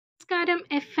നമസ്കാരം.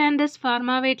 F&S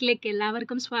ഫാർമാവേറ്റിലേക്ക്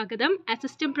എല്ലാവർക്കും സ്വാഗതം.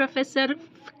 Assistant professor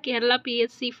Kerala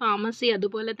PSC pharmacy,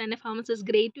 അതുപോലെ തന്നെ ഫാർമസിസ്റ്റ്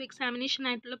ഗ്രേഡ് 2 എക്സാമിനേഷൻ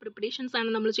ആയിട്ടുള്ള പ്രിപ്പറേഷൻസ് ആണ്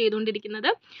നമ്മൾ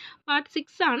ചെയ്തുകൊണ്ടിരിക്കുന്നത്. പാർട്ട്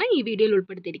 6 ആണ് ഈ വീഡിയോയിൽ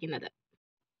ഉൾപ്പെടുത്തിയിരിക്കുന്നത്.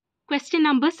 Question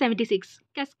number 76.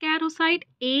 Cascaroside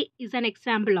A is an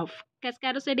example of.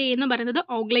 Cascaroside A എന്ന് പറയുന്നത്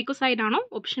O glycoside ആണോ?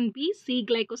 Option B C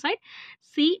glycoside,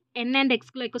 C N and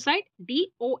X glycoside, D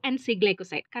O and C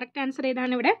glycoside. Correct answer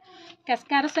ഏതാണ് ഇവിടെ?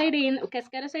 Cascaroside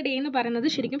A എന്ന് പറയുന്നത്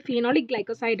ശരിക്കും ഫീനോളിക്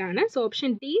ഗ്ലൈക്കോസൈഡ് ആണ്. So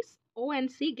option D O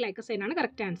and C glycoside ആണ്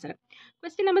correct answer.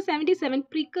 Question number 77.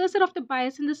 Precursor of the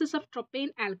biosynthesis of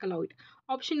tropane alkaloid.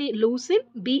 Option A leucine,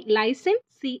 B lysine,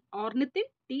 C ornithine,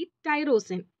 D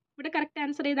tyrosine. ഇവിടെ correct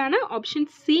answer ഏതാണ്? Option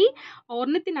C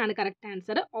ഓർണിത്തിൻ ആണ് correct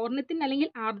answer. ഓർണിത്തിൻ അല്ലെങ്കിൽ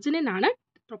arginine ആണ്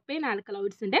ട്രോപ്പൈൻ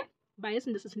ആൽക്കലോയിഡ്സിന്റെ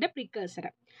ബയോസിന്തസിന്റെ പ്രീകേഴ്സർ.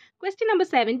 Question number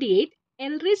 78.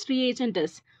 എൽറിച്ച്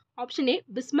റിയേജന്റ്സ്. Option A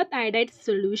bismuth iodide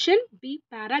solution, B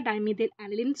പാരാഡൈമീഥൈൽ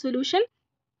aniline solution,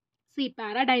 C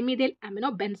പാരാഡൈമീഥൈൽ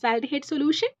amino benzaldehyde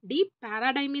solution, D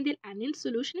പാരാഡൈമീഥൈൽ aniline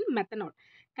solution in methanol.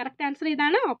 Correct answer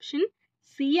ഏതാണ്? Option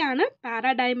C ആണ്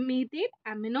പാരാഡൈമീഥൈൽ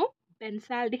amino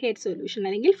benzaldehyde solution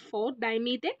അല്ലെങ്കിൽ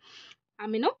 4-dimethyl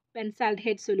amino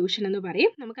benzaldehyde solution എന്ന്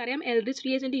പറയും. നമുക്കറിയാം എൽറിച്ച്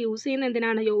reagent use ചെയ്യുന്ന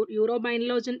എന്തിനാണ്?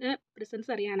 യൂറോബൈനലോജിന്റെ presence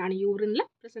അറിയാനാണ്, യൂറിനിലെ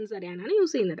presence അറിയാനാണ്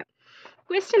യൂസ് ചെയ്യുന്നത്.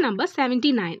 Question number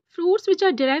 79. Fruits which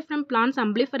are derived from plants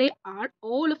umbelliferae are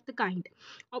all of the kind.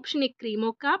 Option A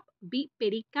cremocarp, B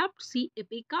pericarp, C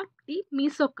epicarp, D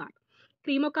mesocarp.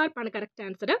 Cremocarp ആണ് correct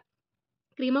answer.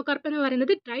 ക്രീമോകാർപ്പ് എന്ന്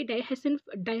പറയുന്നത്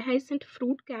ഡൈഹൈസിൻറ്റ്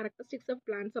fruit characteristics of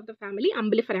plants of the family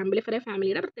അംബലിഫെറ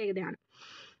ഫാമിലിയുടെ പ്രത്യേകതയാണ്.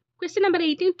 Question number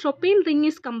 18. ട്രോപ്പൈൻ ring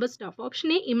is composed of.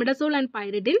 Option A imidazole and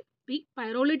പൈറിഡിൻ, B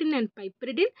പൈറോളിഡിൻ and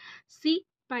പൈപ്പറിഡിൻ, C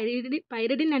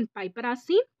പൈറിഡിൻ and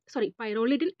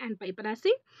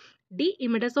പൈപ്പറാസിൻ, D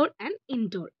imidazole and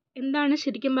indole. എന്താണ്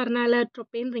ശരിക്കും പറഞ്ഞാൽ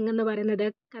ട്രോപ്പൈൻ ring എന്ന് പറയുന്നത്?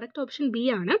 കറക്റ്റ് ഓപ്ഷൻ ബി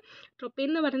ആണ്. ട്രോപ്പൈൻ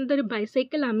എന്ന് പറയുന്നത് ഒരു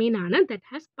ബൈസൈക്കിൾ അമീൻ ആണ് that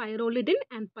has പൈറോളിഡിൻ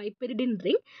and പൈപ്പരിഡിൻ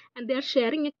ring and they are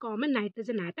sharing A common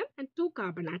nitrogen atom and 2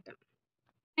 carbon atom.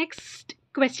 Next,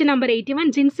 question number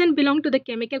 81. Ginseng belong to the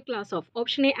chemical class of.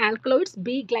 Option A alkaloids,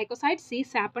 B glycosides, C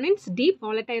saponins, D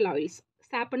volatile oils.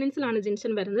 സാപ്പണിൻസിലാണ്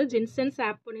Jinson വരുന്നത്. ജിൻസൻ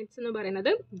സാപ്പണിൻസ് എന്ന് പറയുന്നത്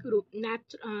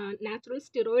natural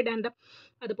steroid and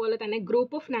അതുപോലെ തന്നെ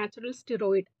group of natural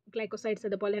steroid glycosides,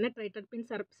 അതുപോലെ തന്നെ ട്രൈറ്റർപിൻ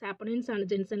സാപ്പണിൻസ് ആണ്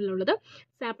ജിൻസനിലുള്ളത്.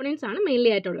 സാപ്പണിൻസ് ആണ്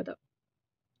mainly ആയിട്ടുള്ളത്.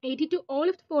 82. All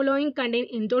of the following contain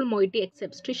indole moiety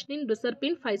except strychnine,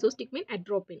 reserpine, physostigmine,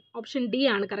 atropine. Option D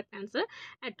ആണ് കറക്റ്റ് ആൻസർ.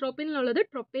 അട്രോപ്പിനിലുള്ളത്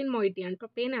ട്രോപ്പൈൻ moiety ആണ്,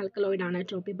 ട്രോപ്പൈൻ ആൽക്കലോയിഡ് ആണ്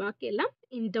അട്രോപ്പി, ബാക്കിയെല്ലാം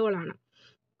ഇൻഡോൾ ആണ്.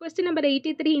 Question number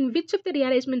 83. In which of the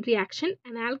rearrangement reaction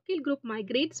an alkyl group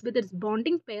migrates with its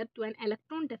bonding pair to an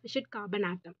electron deficit carbon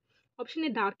atom? Option A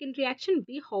Darkin reaction,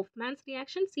 B Hofmann's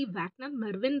reaction, C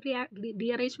Wagner-Mervin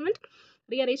rearrangement,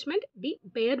 D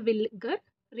Baeyer-Williger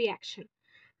reaction.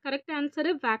 Correct answer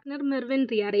Wagner-Mervin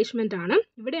rearrangement ആണ്.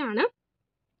 ഇവിടെയാണ്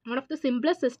one of the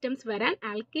simplest systems where an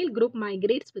alkyl group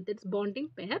migrates with its bonding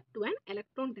pair to an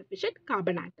electron deficit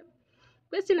carbon atom.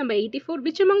 Question number 84.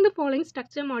 Which among the following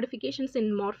structure modifications in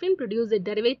morphine produce a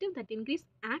derivative that increase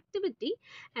activity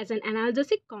as an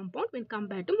analgesic compound when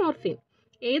compared to morphine?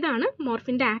 ഏതാണ്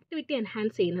മോർഫിൻ്റെ activity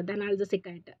enhance ചെയ്യുന്നത് analgesic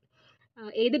ആയിട്ട്?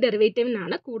 ഏത്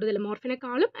ഡെറിവേറ്റീവിനാണ് കൂടുതൽ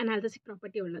മോർഫിനെക്കാളും analgesic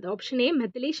property ഉള്ളത്? Option A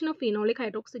methylation of phenolic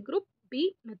hydroxyl group, B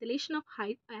methylation of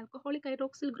alcoholic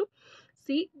hydroxyl group,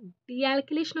 C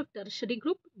ഡിആൽക്കിലേഷൻ of tertiary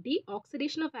group, D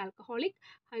oxidation of alcoholic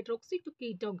hydroxy to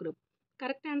keto group.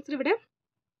 Correct answer ഇവിടെ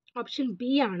option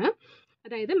B ആണ്,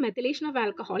 അതായത് methylation of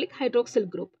alcoholic hydroxyl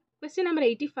group. Question number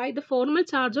 85. The formal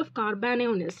charge of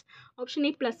carbanion is. Option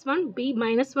A +1, B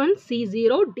 -1, C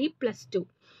 0, D +2.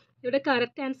 ഇവിടെ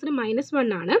correct answer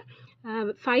 -1 ആണ്.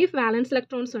 5 വാലൻസ്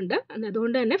electrons ഉണ്ട്,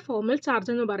 അതുകൊണ്ട് തന്നെ formal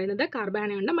charge എന്ന് പറയുന്നത്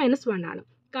കാർബാനിയോണിൻ്റെ -1 ആണ്.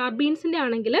 കാർബീൻസിൻ്റെ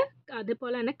ആണെങ്കിൽ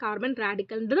അതുപോലെ തന്നെ കാർബൺ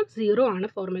റാഡിക്കലിൻ്റെ 0 ആണ്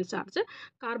ഫോർമൽ ചാർജ്.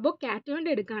 കാർബോ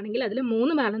കാറ്റയോണിൻ്റെ എടുക്കുകയാണെങ്കിൽ അതിൽ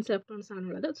 3 വാലൻസ് ഇലക്ട്രോൺസ്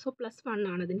ആണുള്ളത്. സോ +1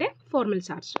 ആണ് അതിൻ്റെ formal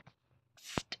charge.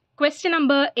 Question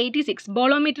number 86.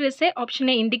 Bolometer is a option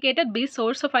A indicator, B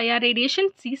source of IR radiation,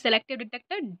 C selective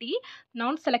detector, D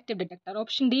non-selective detector.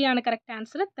 Option D ആണ് correct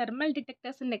answer. Thermal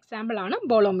detectors in example ആണ്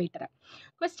bolometer.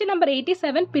 Question number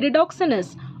 87. Pyridoxine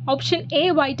is. Option A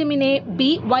vitamin A,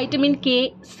 B vitamin K,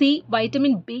 C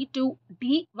vitamin B2,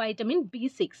 D vitamin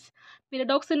B6.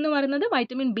 Pyridoxine എന്ന് പറയുന്നത്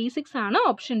vitamin B6 ആണ്.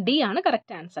 Option D ആണ്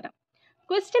correct answer.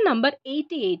 Question number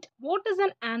 88. What is an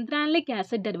anthranic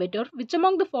acid derivative? Which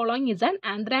among the following is an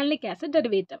anthranic acid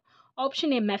derivative? Option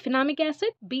A mefenamic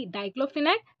acid, B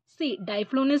diclofenac, C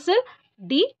diflunisal,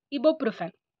 D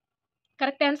ibuprofen.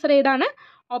 Correct answer ഏതാണ്?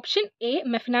 Option A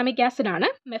മെഫനാമിക് acid ആണ്.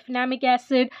 മെഫനാമിക്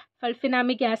acid,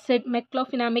 ഫൾഫിനാമിക് acid,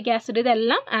 മെക്ലോഫിനാമിക് acid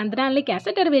ഇതെല്ലാം ആന്ത്രാനിക്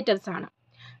acid derivatives ആണ്.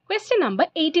 Question number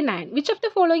 89. Which of the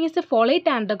following is a folate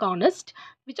antagonist?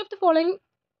 Which of the following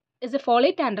is a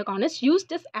folate antagonist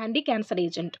used as anti-cancer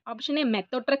agent? Option A,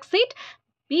 methotrexate.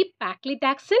 B,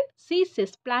 paclitaxel. C,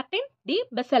 cisplatin. D,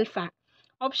 busulfan.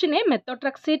 Option A,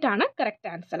 methotrexate ആണ് correct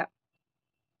answer.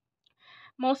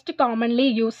 Most commonly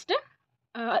used,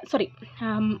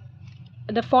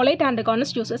 the folate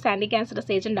antagonist uses anti-cancerous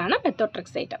agent ആണ്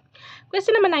methotrexate.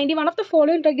 Question number 90. One of the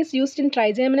following drug is used in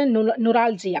trigeminal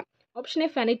neuralgia. Option A,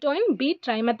 phenytoin. B,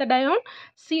 trimethadione.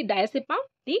 C, diazepam.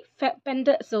 D,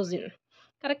 pentazocine.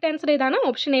 Correct answer ഏതാണ്?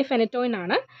 Option A, ഫെനറ്റോയിൻ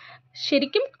ആണ്.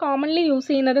 ശരിക്കും commonly use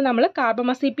ചെയ്യുന്നത് നമ്മൾ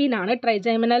കാർബമസീപ്പീൻ ആണ്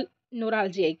ട്രൈജൈമിനൽ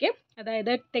ന്യൂറാൾജിയയ്ക്ക്,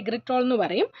 അതായത് ടെഗ്രിട്രോൾ എന്ന്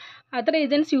പറയും. അതർ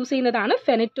ഏജൻറ്റ്സ് യൂസ് ചെയ്യുന്നതാണ്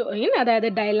ഫെനറ്റോയിൻ, അതായത്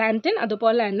ഡൈലാൻറ്റിൻ,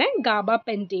 അതുപോലെ തന്നെ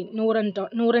ഗാബാപെൻറ്റീൻ,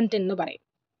 നൂറൻറ്റിൻ എന്ന് പറയും.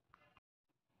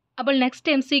 അപ്പോൾ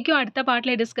നെക്സ്റ്റ് MCQ അടുത്ത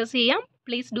പാർട്ടിൽ ഡിസ്കസ് ചെയ്യാം.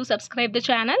 Please do subscribe the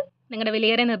channel. നിങ്ങളുടെ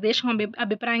വിലയേറിയ നിർദ്ദേശവും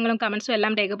അഭിപ്രായങ്ങളും കമൻസും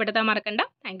എല്ലാം രേഖപ്പെടുത്താൻ മറക്കണ്ട.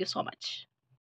 Thank you so much.